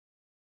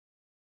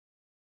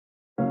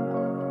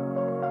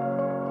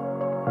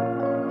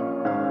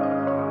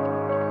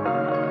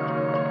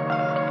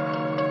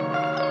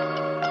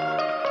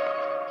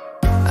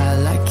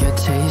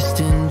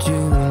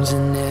tunes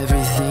and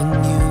everything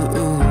you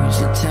ooze.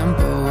 The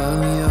tempo of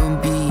your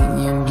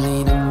beat, you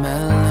bleed a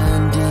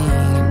melody.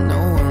 No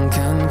one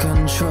can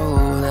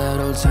control that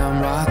old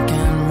time rock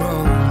and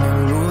roll. No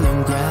rule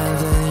of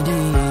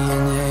gravity.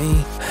 And hey,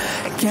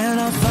 can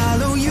I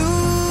follow you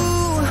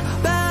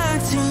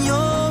back to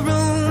your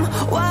room,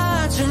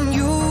 watching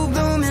you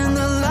bloom in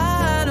the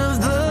light of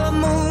the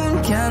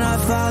moon? Can I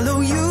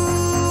follow you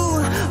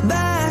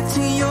back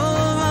to your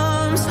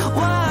arms,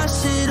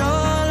 wash it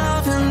all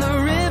off in the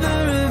river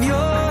of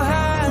your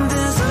heart?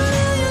 There's a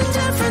million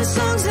different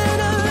songs that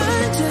I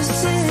learned to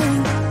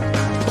sing,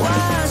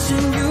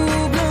 watching you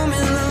bloom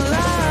in the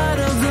light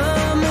of the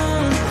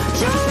moon.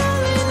 Your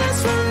loneliness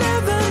will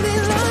never be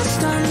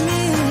lost on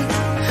me,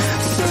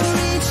 so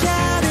reach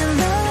out and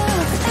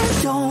love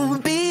and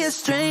don't be a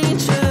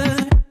stranger.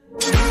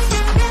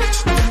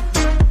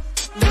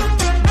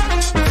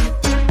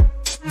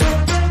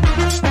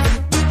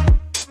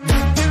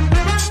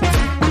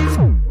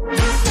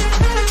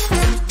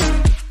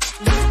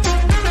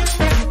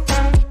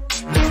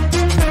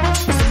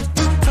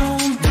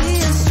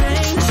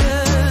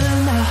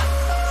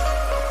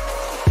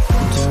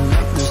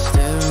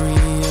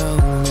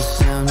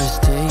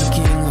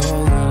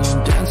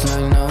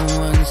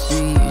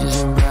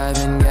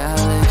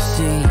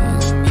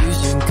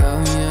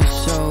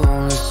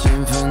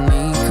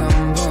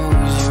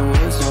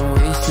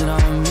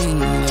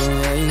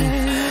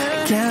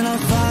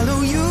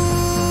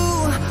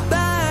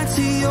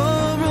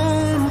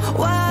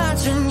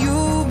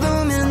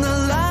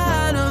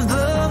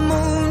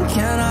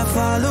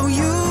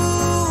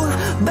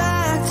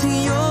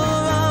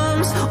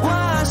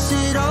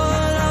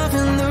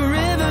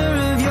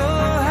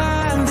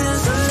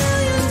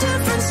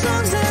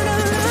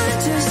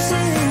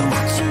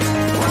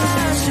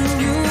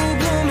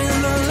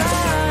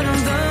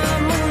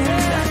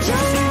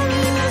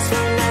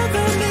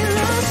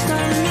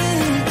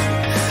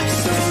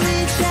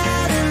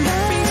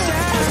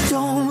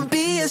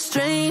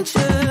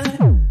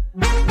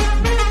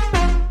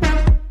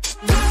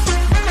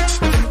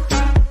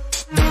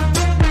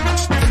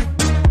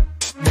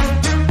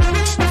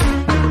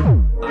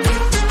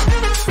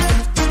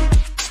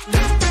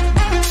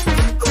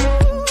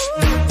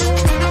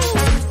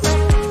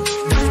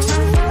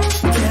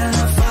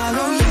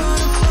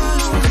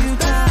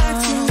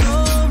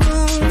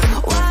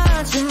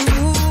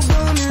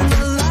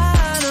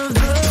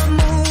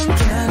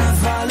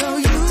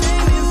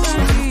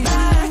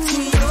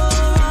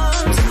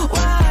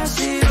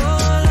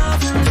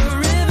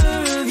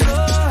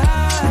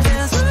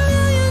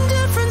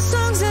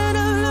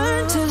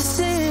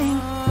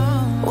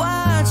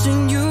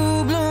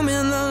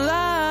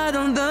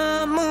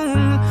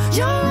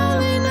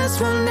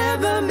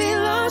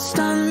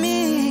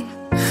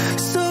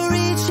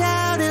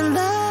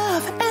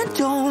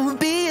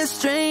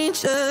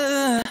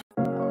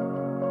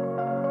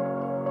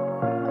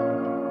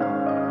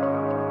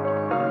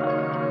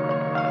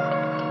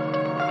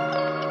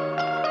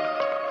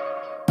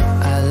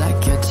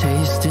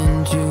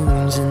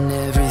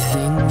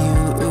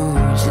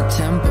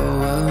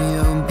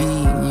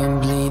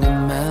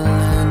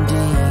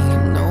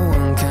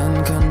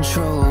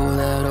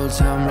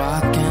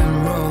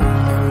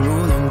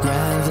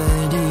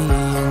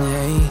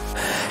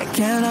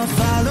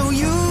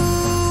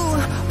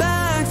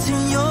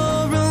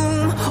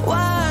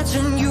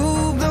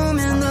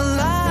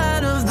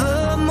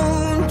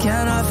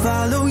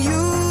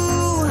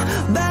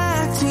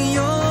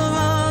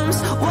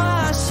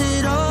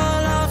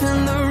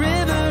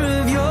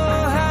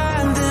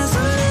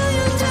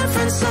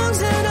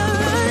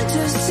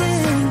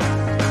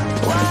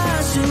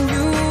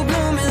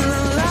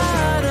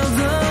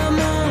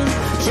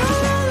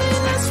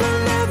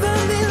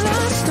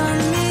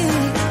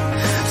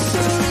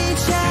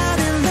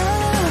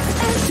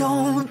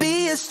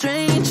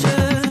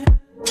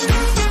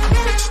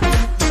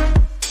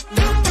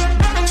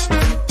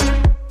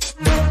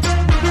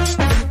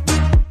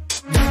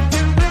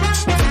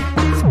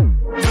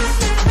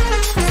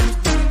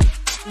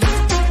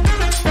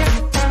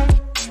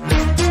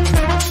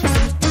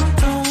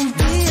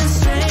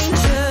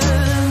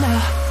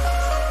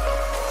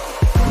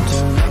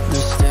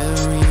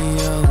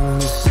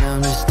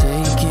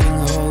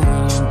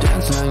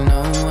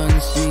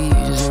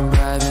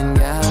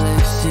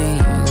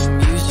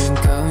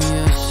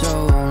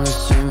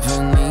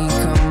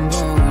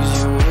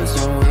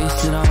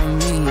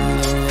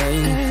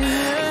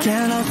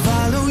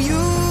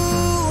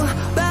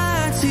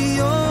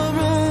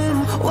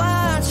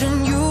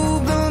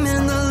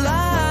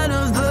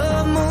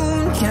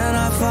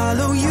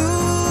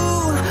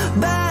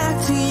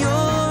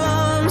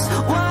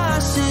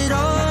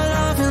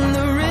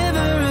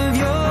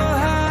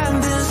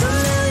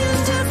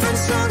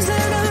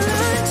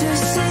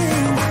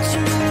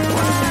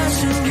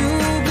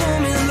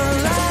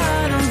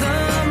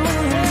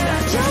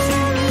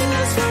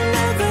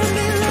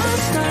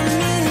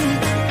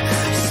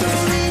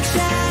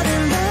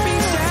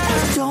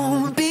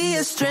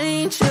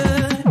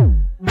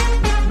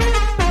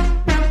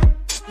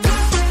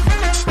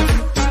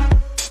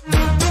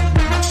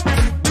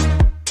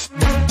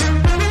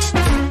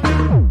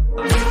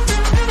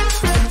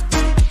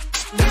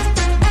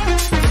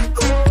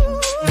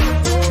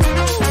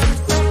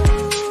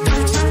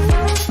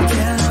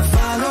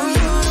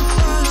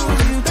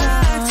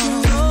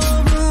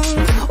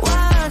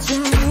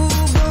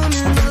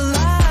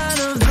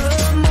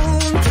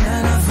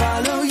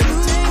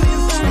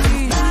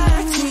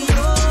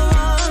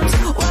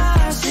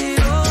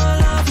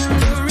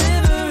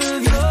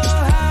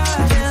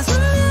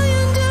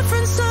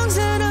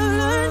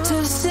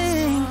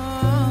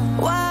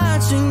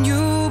 watching you